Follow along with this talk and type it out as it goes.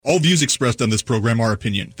All views expressed on this program are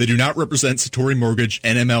opinion. They do not represent Satori Mortgage,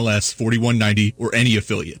 NMLS 4190, or any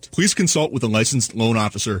affiliate. Please consult with a licensed loan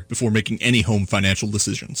officer before making any home financial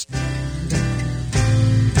decisions.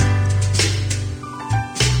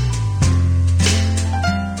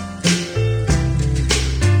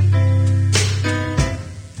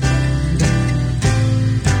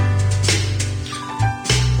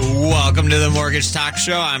 Welcome to the Mortgage Talk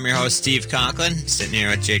Show. I'm your host, Steve Conklin, sitting here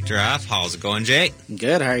with Jake Duroff. How's it going, Jake?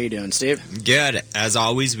 Good. How are you doing, Steve? Good. As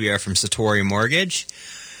always, we are from Satori Mortgage.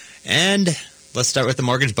 And let's start with the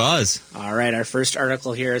Mortgage Buzz. All right. Our first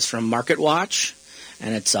article here is from Market Watch,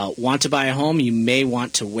 and it's Want to Buy a Home, You May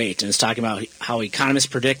Want to Wait. And it's talking about how economists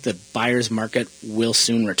predict the buyer's market will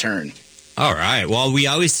soon return. All right. Well, we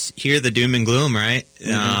always hear the doom and gloom, right?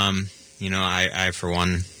 Mm-hmm. I for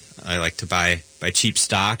one, I like to buy cheap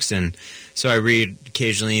stocks, and so I read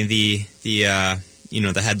occasionally the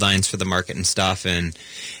headlines for the market and stuff, and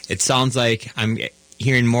it sounds like I'm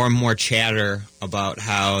hearing more and more chatter about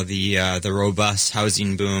how the robust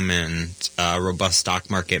housing boom and robust stock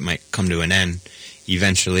market might come to an end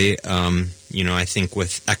eventually. I think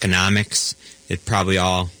with economics, it probably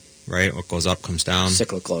all right. What goes up comes down.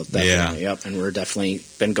 Cyclical, definitely. Yeah. Yep, and we're definitely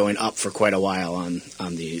been going up for quite a while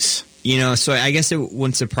on these. So I guess it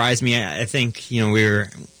wouldn't surprise me. I think, when we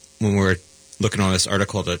were looking on this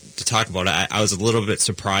article to talk about it, I was a little bit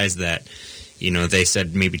surprised that, they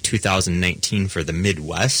said maybe 2019 for the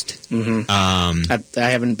Midwest. Mm-hmm. I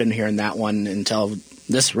haven't been hearing that one until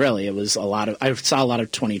this, really. It was I saw a lot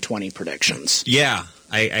of 2020 predictions. Yeah,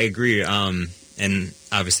 I agree. And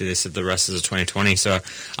obviously they said the rest is 2020. So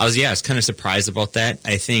I was kind of surprised about that.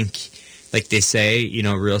 I think, like they say,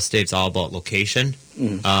 real estate's all about location.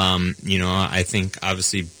 Mm. I think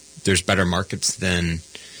obviously there's better markets than,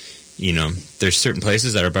 there's certain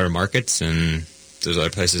places that are better markets, and there's other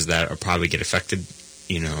places that will probably get affected,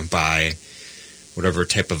 by whatever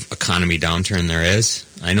type of economy downturn there is.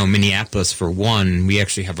 I know Minneapolis, for one, we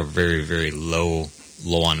actually have a very, very low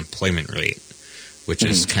unemployment rate, which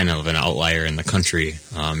is kind of an outlier in the country,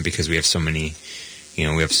 because we have so many,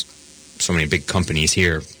 so many big companies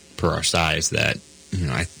here per our size that,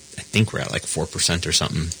 I think we're at like 4% or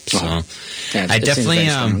something. So I definitely,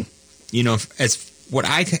 as what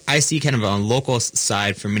I see kind of on a local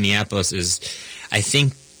side for Minneapolis is, I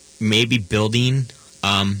think maybe building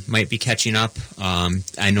might be catching up.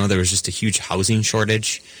 I know there was just a huge housing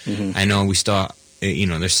shortage. Mm-hmm. I know we still,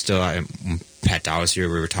 there's still, Pat Dow's here,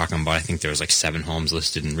 we were talking about, I think there was like 7 homes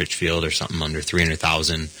listed in Richfield or something under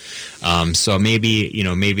 300,000. So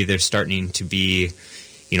maybe they're starting to be,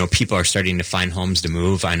 people are starting to find homes to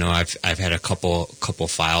move. I know I've had a couple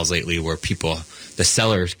files lately where the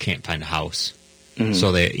sellers can't find a house. Mm-hmm.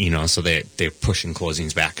 So they're pushing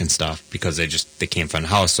closings back and stuff because they can't find a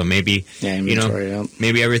house. So maybe,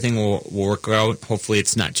 maybe everything will work out. Hopefully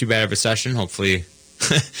it's not too bad of a recession. Hopefully,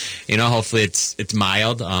 hopefully it's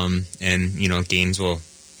mild. And gains will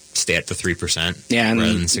stay at the 3%,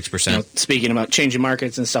 rather than 6%. Speaking about changing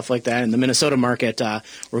markets and stuff like that, in the Minnesota market,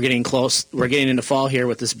 we're getting close. We're getting into fall here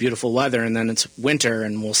with this beautiful weather, and then it's winter,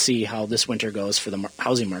 and we'll see how this winter goes for the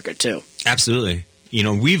housing market too. Absolutely.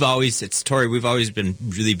 We've always been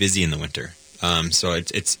really busy in the winter. So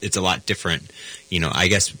it's a lot different. I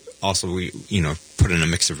guess also we put in a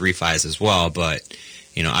mix of refis as well, but.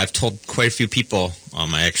 I've told quite a few people.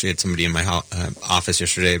 I actually had somebody in my office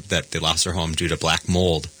yesterday that they lost their home due to black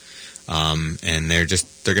mold, and they're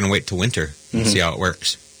going to wait till winter and see how it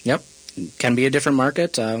works. Yep, can be a different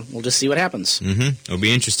market. We'll just see what happens. Mm-hmm. It'll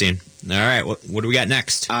be interesting. All right, what do we got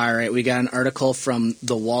next? All right, we got an article from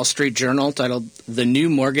the Wall Street Journal titled "The New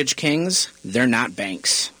Mortgage Kings: They're Not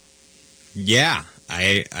Banks." Yeah,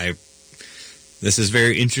 this is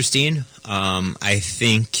very interesting. I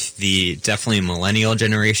think definitely millennial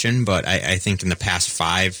generation, but I think in the past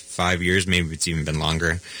five years, maybe it's even been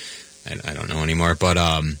longer. I don't know anymore, but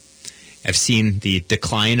I've seen the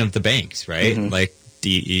decline of the banks, right? Mm-hmm. Like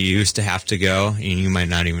you used to have to go, and you might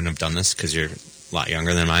not even have done this because you're a lot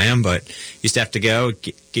younger than I am, but you used to have to go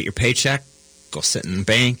get your paycheck, go sit in the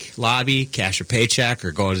bank lobby, cash your paycheck,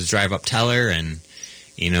 or go to the drive-up teller and,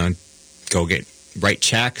 go write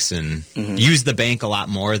checks and use the bank a lot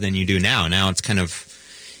more than you do now. Now it's kind of,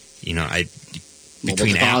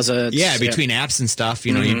 between apps and stuff,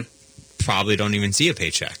 you probably don't even see a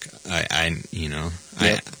paycheck.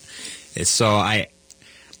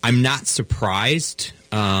 I'm not surprised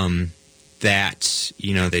that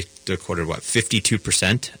they quoted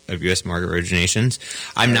 52% of U.S. market originations.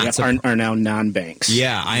 Are now non-banks.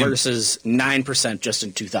 Yeah, versus 9% just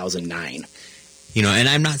in 2009. And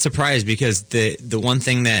I'm not surprised because the one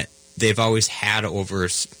thing that they've always had over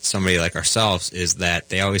somebody like ourselves is that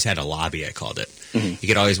they always had a lobby, I called it. Mm-hmm. You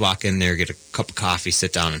could always walk in there, get a cup of coffee,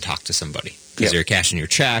 sit down and talk to somebody because you're cashing your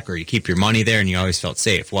check or you keep your money there and you always felt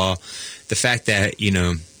safe. Well, the fact that,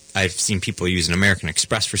 I've seen people using American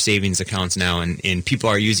Express for savings accounts now, and people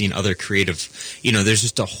are using other creative, there's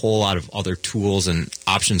just a whole lot of other tools and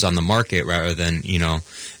options on the market rather than,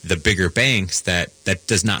 the bigger banks. That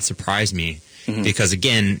does not surprise me because,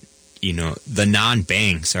 again, the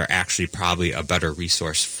non-banks are actually probably a better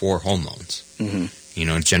resource for home loans.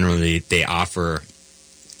 Generally they offer,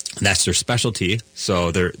 that's their specialty,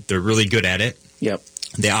 so they're really good at it. Yep.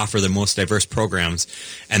 They offer the most diverse programs,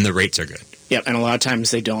 and the rates are good. Yep, and a lot of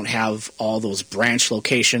times they don't have all those branch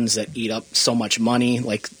locations that eat up so much money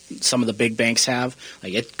like some of the big banks have.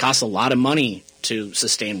 Like, it costs a lot of money to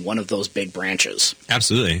sustain one of those big branches.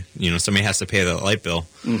 Absolutely. Somebody has to pay the light bill.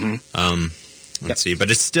 Let's see.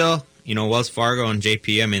 But it's still, Wells Fargo and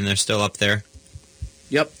JP, I mean, they're still up there.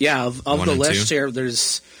 Yep, yeah. Of the list here,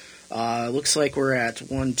 there's, looks like we're at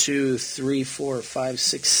 1, 2, 3, 4, 5,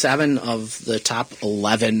 6, 7 of the top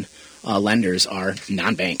 11 lenders are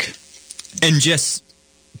non-bank. And just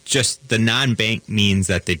the non-bank means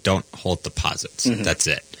that they don't hold deposits. That's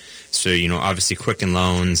it. So, obviously Quicken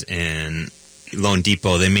Loans and Loan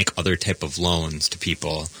Depot, they make other type of loans to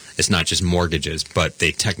people. It's not just mortgages, but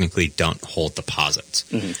they technically don't hold deposits.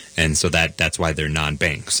 And so that's why they're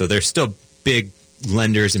non-bank. So they're still big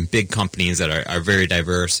lenders and big companies that are very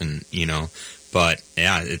diverse and, but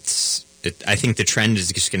yeah, I think the trend is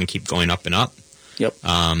just going to keep going up and up. Yep.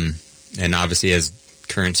 And obviously as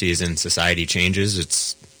currencies and society changes,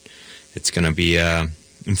 it's going to be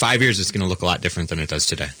in 5 years it's going to look a lot different than it does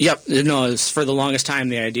today. Yep. For the longest time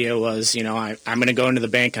the idea was, I'm going to go into the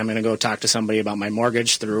bank, I'm going to go talk to somebody about my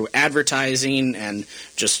mortgage through advertising and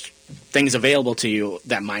just things available to you.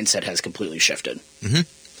 That mindset has completely shifted.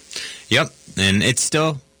 Yep. And it's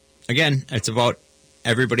still, again, it's about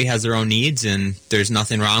everybody has their own needs and there's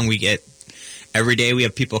nothing wrong. Every day we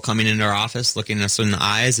have people coming into our office, looking us in the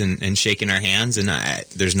eyes and shaking our hands, and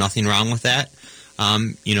there's nothing wrong with that.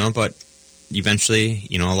 But eventually,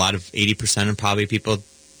 a lot of 80% of probably people,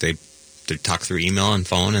 they talk through email and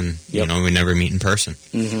phone, and, we never meet in person.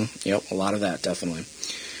 Yep, a lot of that, definitely.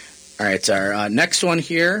 All right, our next one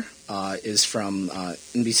here is from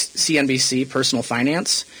CNBC Personal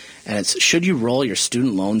Finance, and it's, should you roll your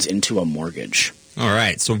student loans into a mortgage? All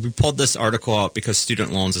right. So we pulled this article out because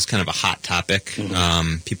student loans is kind of a hot topic.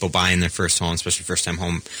 People buying their first home, especially first-time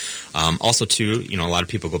home. Also, too, a lot of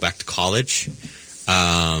people go back to college,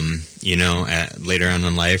 later on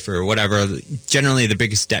in life or whatever. Generally, the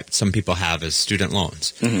biggest debt some people have is student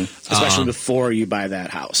loans. Especially before you buy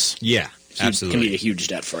that house. Yeah, absolutely. It can be a huge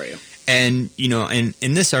debt for you. And,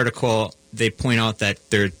 in this article, they point out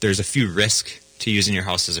that there's a few risks to using your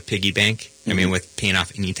house as a piggy bank. I mean, with paying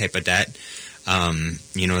off any type of debt.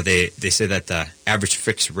 They say that the average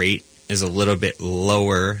fixed rate is a little bit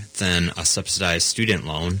lower than a subsidized student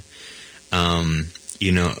loan.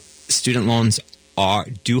 Student loans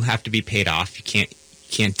do have to be paid off. You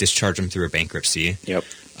can't discharge them through a bankruptcy. Yep.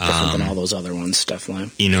 Different than all those other ones, definitely.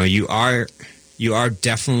 You are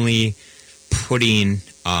definitely putting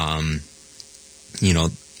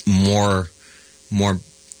more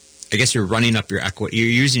I guess you're running up your equity. You're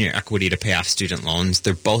using your equity to pay off student loans.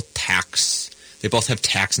 They both have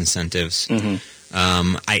tax incentives. It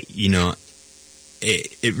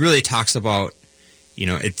really talks about,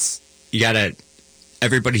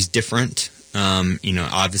 everybody's different.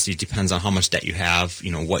 Obviously it depends on how much debt you have,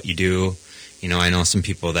 what you do. I know some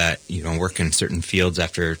people that, work in certain fields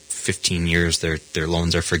after 15 years, their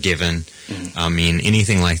loans are forgiven. I mean,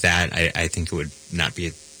 anything like that, I think it would not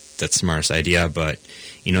be the smartest idea, but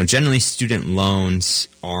generally student loans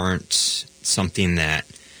aren't something that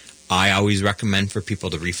I always recommend for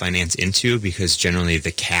people to refinance into because generally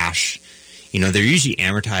the cash, they're usually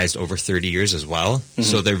amortized over 30 years as well.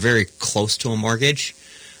 So they're very close to a mortgage.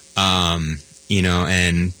 And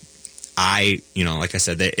like I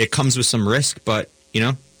said, it comes with some risk, but,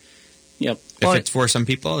 Yep. If it's for some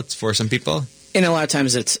people, it's for some people. And a lot of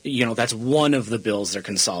times it's, that's one of the bills they're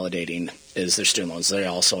consolidating is their student loans. They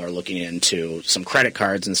also are looking into some credit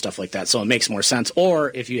cards and stuff like that. So it makes more sense. Or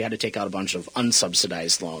if you had to take out a bunch of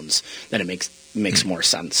unsubsidized loans, then it makes more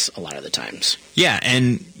sense a lot of the times. Yeah.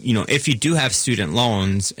 And, if you do have student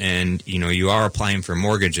loans and, you are applying for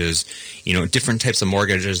mortgages, different types of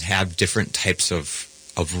mortgages have different types of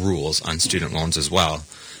rules on student loans as well.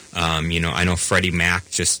 I know Freddie Mac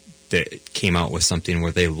just came out with something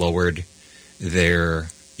where they lowered their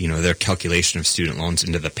calculation of student loans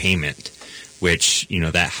into the payment, which,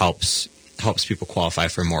 that helps people qualify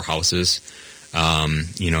for more houses.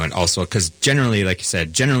 And also because generally, like you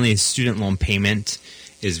said, student loan payment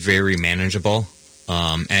is very manageable.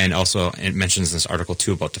 And also it mentions in this article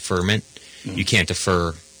too about deferment. Mm-hmm. You can't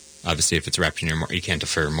defer, obviously, if it's wrapped in you can't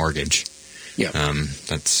defer a mortgage. Yeah.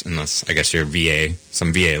 That's unless I guess your VA,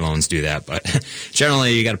 some VA loans do that, but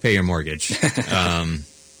generally you got to pay your mortgage.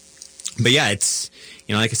 But yeah, it's,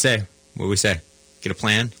 like I say, what we say, get a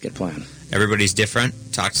plan. Get a plan. Everybody's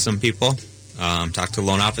different. Talk to some people. Talk to a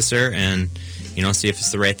loan officer and, see if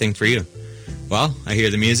it's the right thing for you. Well, I hear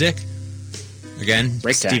the music. Again,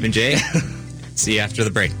 break time. Steve and Jay. See you after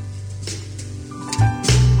the break.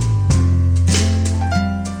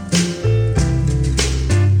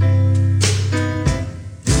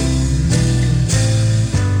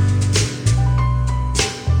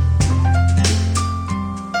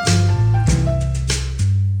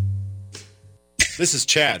 This is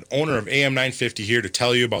Chad, owner of AM 950 here to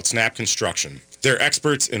tell you about Snap Construction. They're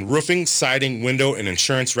experts in roofing, siding, window, and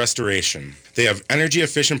insurance restoration. They have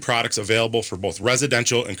energy-efficient products available for both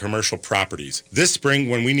residential and commercial properties. This spring,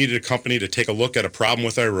 when we needed a company to take a look at a problem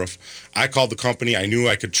with our roof, I called the company I knew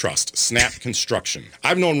I could trust, Snap Construction.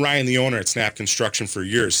 I've known Ryan, the owner at Snap Construction, for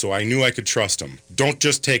years, so I knew I could trust him. Don't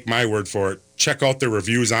just take my word for it. Check out their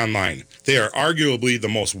reviews online. They are arguably the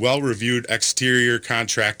most well-reviewed exterior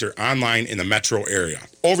contractor online in the metro area.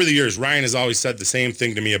 Over the years, Ryan has always said the same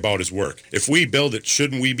thing to me about his work. If we build it,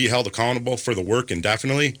 shouldn't we be held accountable for the work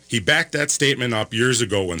indefinitely? He backed that statement up years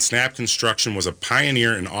ago when Snap Construction was a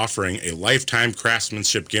pioneer in offering a lifetime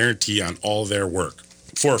craftsmanship guarantee on all their work.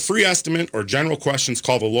 For a free estimate or general questions,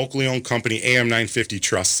 call the locally owned company AM 950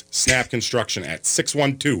 Trust, Snap Construction at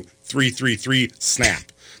 612-333-SNAP.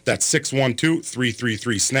 That's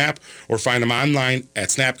 612-333-SNAP, or find them online at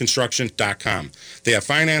snapconstruction.com. They have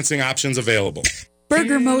financing options available.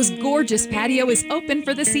 Burger Mo's gorgeous patio is open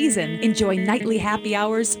for the season. Enjoy nightly happy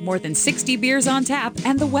hours, more than 60 beers on tap,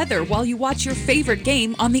 and the weather while you watch your favorite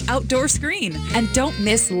game on the outdoor screen. And don't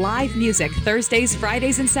miss live music Thursdays,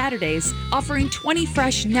 Fridays, and Saturdays. Offering 20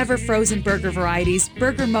 fresh, never frozen burger varieties,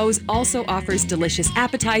 Burger Mo's also offers delicious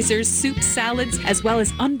appetizers, soups, salads, as well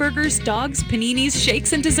as unburgers, dogs, paninis,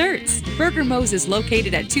 shakes, and desserts. Burger Mo's is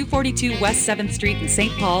located at 242 West 7th Street in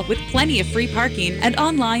St. Paul with plenty of free parking and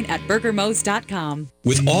online at burgermos.com.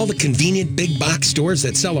 With all the convenient big box stores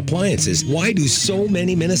that sell appliances, why do so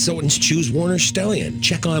many Minnesotans choose Warner Stellian?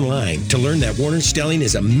 Check online to learn that Warner Stellian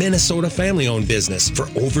is a Minnesota family-owned business for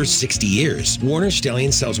over 60 years. Warner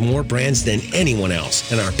Stellian sells more brands than anyone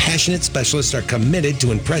else, and our passionate specialists are committed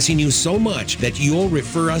to impressing you so much that you'll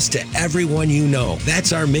refer us to everyone you know.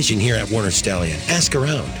 That's our mission here at Warner Stellian. Ask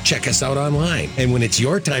around, check us out online, and when it's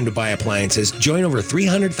your time to buy appliances, join over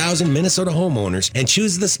 300,000 Minnesota homeowners and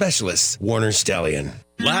choose the specialists, Warner Stellian.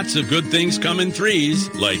 Lots of good things come in threes,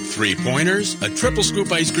 like 3-pointers, a triple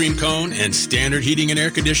scoop ice cream cone, and Standard Heating and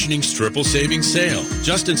Air Conditioning's triple savings sale.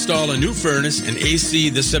 Just install a new furnace and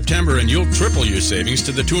AC this September and you'll triple your savings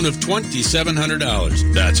to the tune of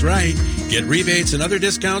 $2,700. That's right. Get rebates and other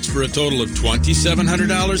discounts for a total of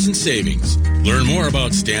 $2,700 in savings. Learn more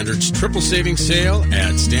about Standard's triple savings sale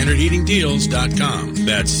at StandardHeatingDeals.com.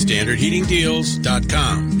 That's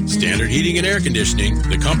StandardHeatingDeals.com. Standard Heating and Air Conditioning,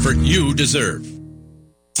 the comfort you deserve.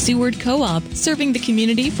 Seward Co-op, serving the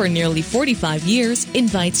community for nearly 45 years,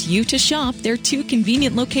 invites you to shop their two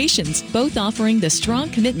convenient locations, both offering the strong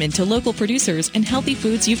commitment to local producers and healthy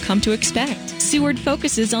foods you've come to expect. Seward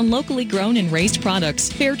focuses on locally grown and raised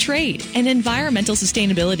products, fair trade, and environmental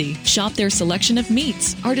sustainability. Shop their selection of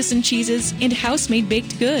meats, artisan cheeses, and house-made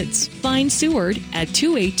baked goods. Find Seward at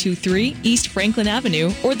 2823 East Franklin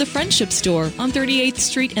Avenue or the Friendship Store on 38th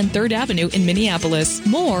Street and 3rd Avenue in Minneapolis.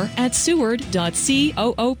 More at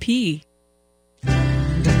seward.coop.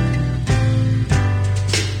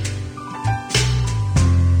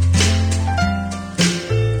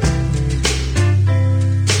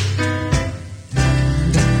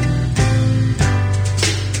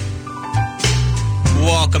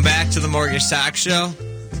 Welcome back to the Mortgage Talk Show.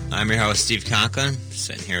 I'm your host, Steve Conklin,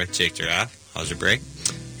 sitting here with Jake Giraffe. How's your break?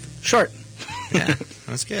 Short. Yeah,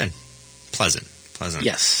 that's good. Pleasant.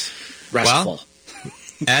 Yes. Restful. Well,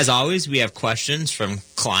 as always, we have questions from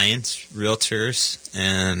clients, realtors,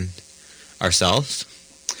 and ourselves.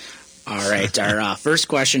 All right. Our first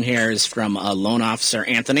question here is from loan officer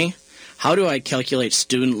Anthony. How do I calculate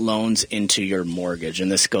student loans into your mortgage?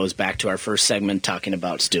 And this goes back to our first segment talking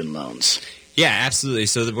about student loans. Yeah, absolutely.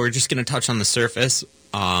 So we're just going to touch on the surface.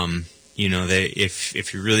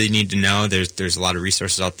 If you really need to know, there's a lot of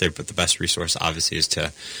resources out there, but the best resource obviously is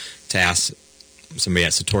to ask somebody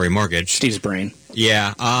at Satori Mortgage. Steve's brain.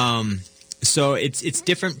 Yeah. So it's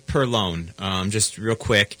different per loan. Just real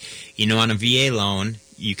quick, on a VA loan,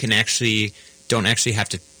 you can actually don't actually have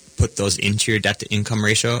to put those into your debt-to-income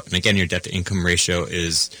ratio. And again, your debt-to-income ratio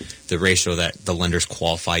is the ratio that the lenders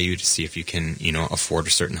qualify you to see if you can, afford a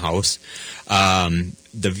certain house.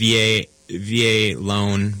 The VA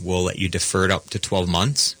loan will let you defer it up to 12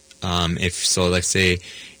 months. If so, let's say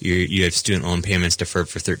you have student loan payments deferred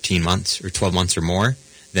for 13 months or 12 months or more,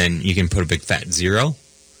 then you can put a big fat 0,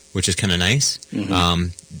 which is kind of nice.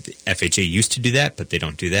 FHA used to do that, but they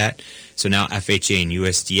don't do that. So now FHA and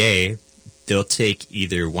USDA, they'll take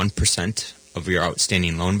either 1% of your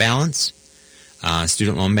outstanding loan balance,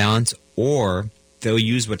 student loan balance, or they'll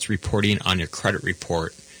use what's reporting on your credit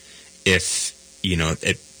report if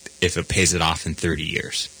it pays it off in 30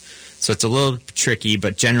 years. So it's a little tricky,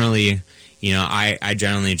 but generally, I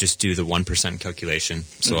generally just do the 1% calculation.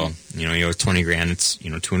 So, you have 20 grand, it's,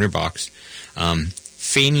 $200.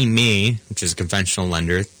 Fannie Mae, which is a conventional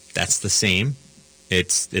lender, that's the same.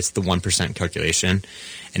 It's the 1% calculation.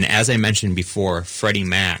 And as I mentioned before, Freddie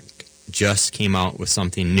Mac just came out with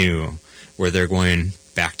something new where they're going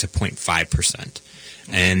back to 0.5%.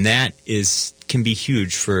 And that can be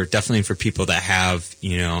huge definitely for people that have,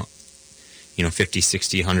 $50,000,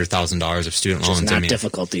 $60,000, $100,000 of student loans. It's not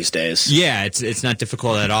difficult these days. Yeah, it's not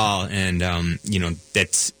difficult at all. And,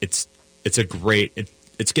 it's a great,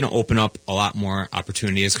 it's going to open up a lot more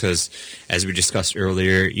opportunities because, as we discussed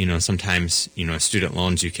earlier, sometimes, student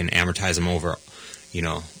loans, you can amortize them over,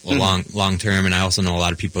 a long term. And I also know a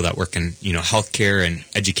lot of people that work in, healthcare and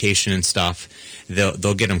education and stuff.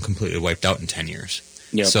 They'll get them completely wiped out in 10 years.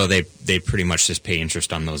 Yep. So they pretty much just pay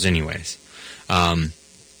interest on those anyways.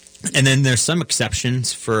 And then there's some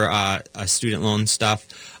exceptions for student loan stuff.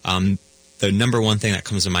 The number one thing that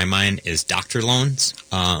comes to my mind is doctor loans.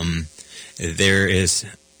 We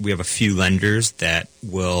have a few lenders that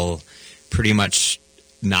will pretty much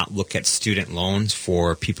not look at student loans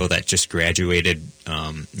for people that just graduated,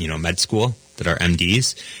 med school, that are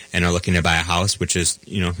MDs and are looking to buy a house, which is,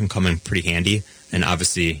 can come in pretty handy. And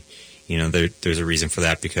obviously, there's a reason for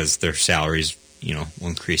that because their salaries, will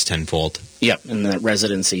increase tenfold. Yep, and the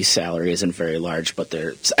residency salary isn't very large, but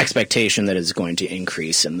there's expectation that it's going to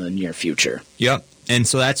increase in the near future. Yep. And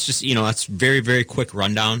so that's just, that's very, very quick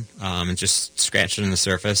rundown and just scratching the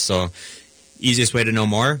surface. So easiest way to know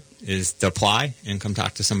more is to apply and come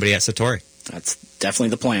talk to somebody at Satori. That's definitely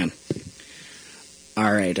the plan.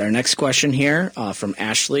 All right, our next question here from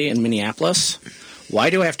Ashley in Minneapolis. Why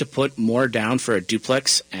do I have to put more down for a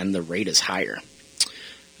duplex and the rate is higher?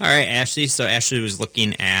 All right, Ashley. So Ashley was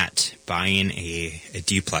looking at buying a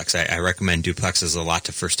duplex. I recommend duplexes a lot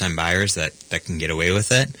to first-time buyers that can get away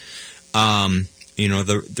with it.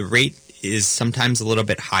 The rate is sometimes a little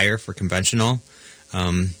bit higher for conventional.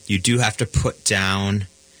 You do have to put down,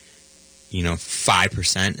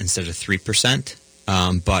 5% instead of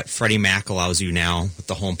 3%. But Freddie Mac allows you now with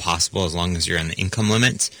the Home Possible, as long as you're in the income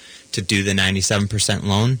limits, to do the 97%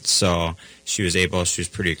 loan. So she was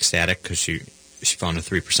pretty ecstatic because she found a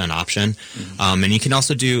 3% option. Mm-hmm. And you can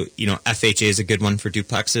also do, FHA is a good one for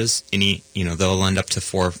duplexes. They'll lend up to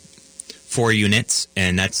four units,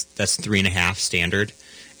 and that's 3.5 standard,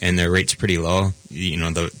 and their rate's pretty low.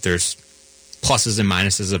 There's pluses and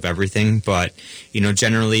minuses of everything, but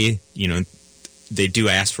generally, they do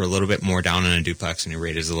ask for a little bit more down on a duplex, and your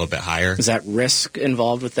rate is a little bit higher. Is that risk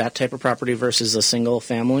involved with that type of property versus a single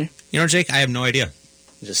family? Jake, I have no idea.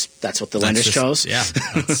 That's what the lenders chose? Yeah.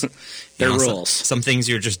 Their rules. Some things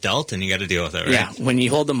you're just dealt, and you got to deal with it, right? Yeah, when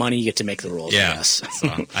you hold the money, you get to make the rules, yeah. I guess.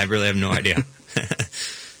 So I really have no idea.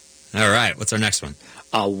 All right, what's our next one?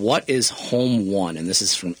 What is Home One? And this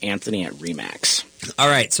is from Anthony at Remax. All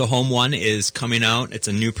right, so Home One is coming out. It's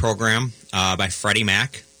a new program by Freddie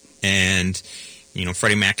Mac. And,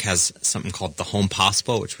 Freddie Mac has something called the Home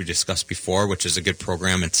Possible, which we discussed before, which is a good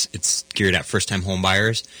program. It's geared at first-time home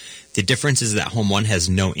buyers. The difference is that Home One has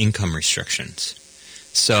no income restrictions.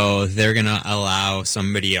 So they're going to allow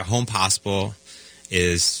somebody, a Home Possible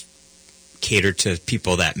is catered to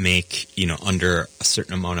people that make, under a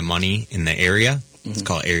certain amount of money in the area. Mm-hmm. It's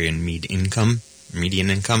called area and median income,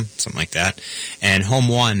 something like that. And Home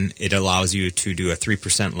One, it allows you to do a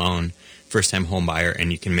 3% loan, first-time home buyer,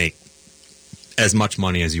 and you can make as much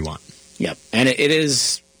money as you want. Yep. And it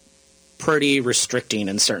is pretty restricting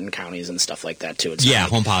in certain counties and stuff like that, too.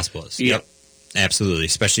 Home Possible is. Yep. Absolutely.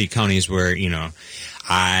 Especially counties where,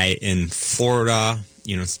 in Florida,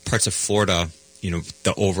 parts of Florida,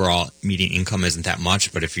 the overall median income isn't that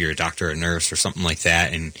much, but if you're a doctor or a nurse or something like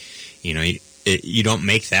that, and, you don't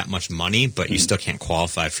make that much money, but you still can't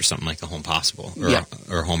qualify for something like the Home Possible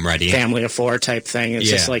or Home Ready. Family of four type thing. It's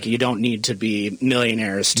just like you don't need to be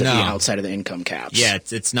millionaires to be outside of the income caps. Yeah,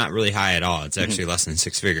 it's not really high at all. It's actually less than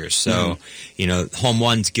six figures. So, Home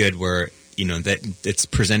One's good where, that it's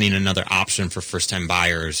presenting another option for first-time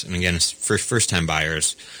buyers. And again, it's for first-time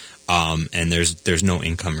buyers, and there's no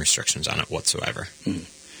income restrictions on it whatsoever.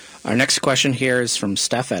 Our next question here is from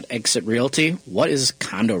Steph at Exit Realty. What is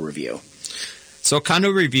condo review? So condo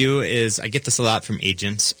review is, I get this a lot from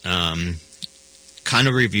agents.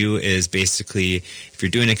 Condo review is basically, if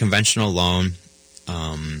you're doing a conventional loan,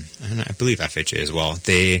 and I believe FHA as well,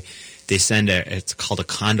 they send it's called a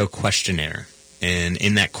condo questionnaire. And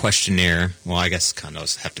in that questionnaire, well, I guess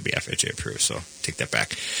condos have to be FHA approved, so take that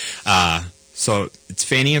back. So it's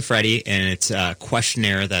Fannie and Freddie, and it's a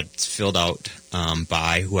questionnaire that's filled out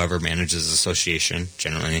by whoever manages the association,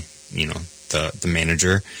 generally, the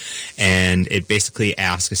manager. And it basically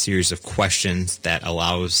asks a series of questions that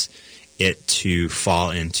allows it to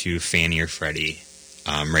fall into Fannie or Freddie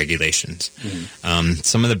regulations.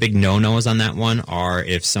 Some of the big no-nos on that one are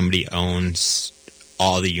if somebody owns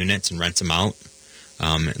all the units and rents them out.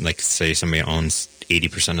 Like, say somebody owns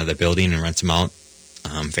 80% of the building and rents them out.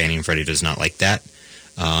 Fannie and Freddie does not like that.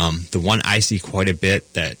 The one I see quite a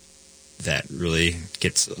bit that really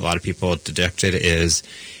gets a lot of people deducted is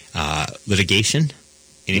litigation.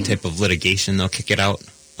 Any type of litigation, they'll kick it out.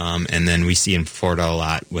 And then we see in Florida a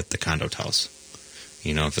lot with the condo tels.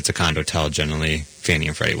 If it's a condo tel, generally Fannie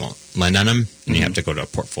and Freddie won't lend on them, and you have to go to a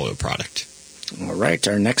portfolio product. All right.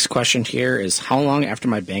 Our next question here is, how long after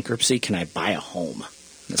my bankruptcy can I buy a home?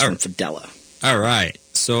 That's from Fidela. All right.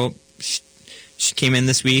 So she came in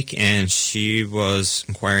this week, and she was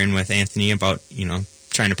inquiring with Anthony about,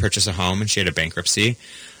 trying to purchase a home, and she had a bankruptcy.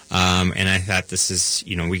 And I thought this is,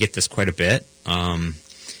 we get this quite a bit. And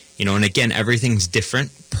again, everything's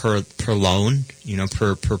different per loan,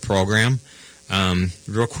 per program.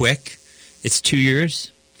 Real quick, it's 2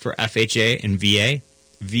 years for FHA and VA.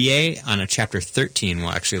 VA on a Chapter 13 will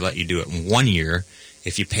actually let you do it in 1 year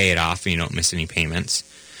if you pay it off and you don't miss any payments.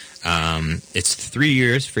 It's 3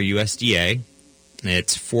 years for USDA.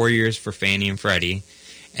 It's 4 years for Fannie and Freddie.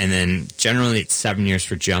 And then generally it's 7 years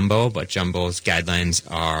for jumbo, but jumbo's guidelines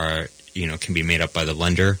are, can be made up by the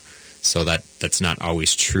lender. So that's not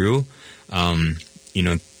always true.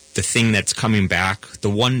 The thing that's coming back, the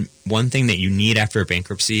one thing that you need after a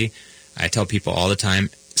bankruptcy, I tell people all the time,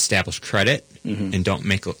 establish credit and don't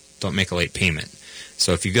make a late payment.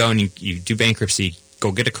 So if you go and you do bankruptcy,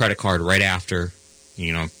 go get a credit card right after,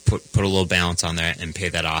 put a little balance on that and pay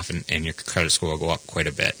that off, and your credit score will go up quite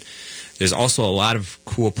a bit. There's also a lot of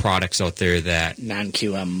cool products out there that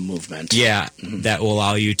non-QM movement. Yeah, that will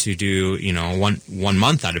allow you to do, 1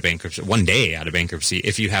 month out of bankruptcy, 1 day out of bankruptcy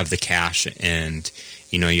if you have the cash and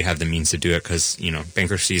you have the means to do it, because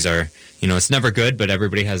bankruptcies are, it's never good, but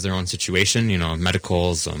everybody has their own situation.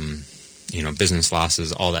 Medicals, business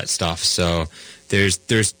losses, all that stuff. So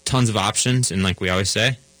there's tons of options, and like we always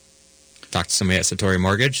say, talk to somebody at Satori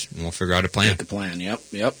Mortgage, and we'll figure out a plan. Make the plan.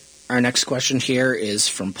 Yep. Our next question here is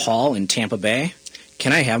from Paul in Tampa Bay.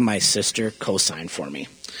 Can I have my sister co-sign for me?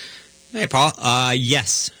 Hey, Paul.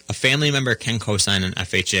 Yes, a family member can co-sign an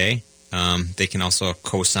FHA. They can also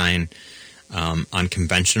co-sign on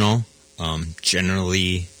conventional.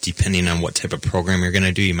 Generally, depending on what type of program you're going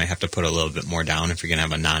to do, you might have to put a little bit more down if you're going to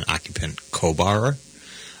have a non-occupant co-borrower.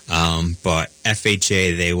 But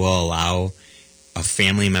FHA, they will allow a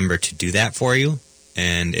family member to do that for you,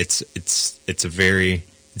 and it's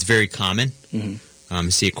very common.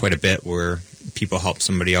 See it quite a bit where people help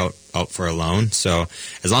somebody out for a loan. So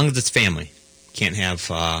as long as it's family, can't have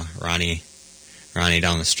Ronnie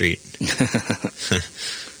down the street.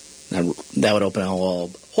 That would open a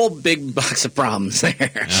whole big box of problems there.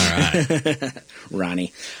 All right.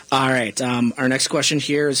 Ronnie. All right. Our next question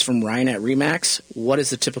here is from Ryan at Remax. What is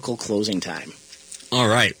the typical closing time? All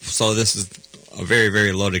right. So this is a very,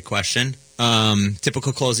 very loaded question.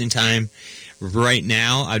 Typical closing time right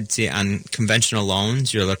now, I'd say on conventional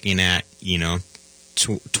loans, you're looking at,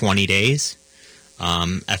 20 days.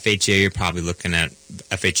 FHA, you're probably looking at,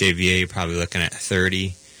 FHA, VA, you're probably looking at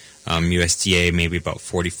 30. USDA, maybe about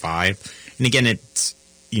 45. And again, it's,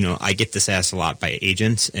 I get this asked a lot by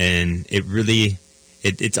agents, and it really,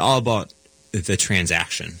 it's all about the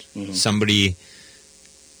transaction. Somebody,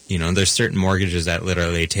 there's certain mortgages that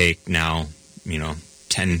literally take now,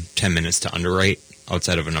 10 minutes to underwrite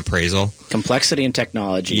outside of an appraisal. Complexity and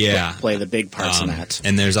technology play the big parts in that.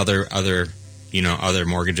 And there's other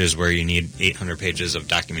mortgages where you need 800 pages of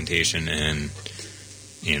documentation, and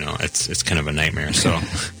it's kind of a nightmare. So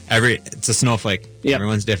it's a snowflake. Yep.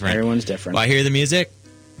 Everyone's different. Well, I hear the music.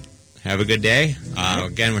 Have a good day.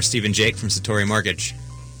 Again, we're Steve and Jake from Satori Mortgage.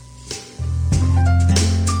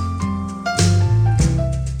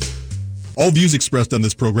 All views expressed on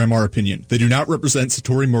this program are opinion. They do not represent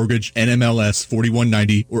Satori Mortgage, NMLS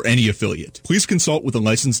 4190, or any affiliate. Please consult with a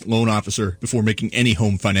licensed loan officer before making any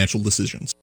home financial decisions.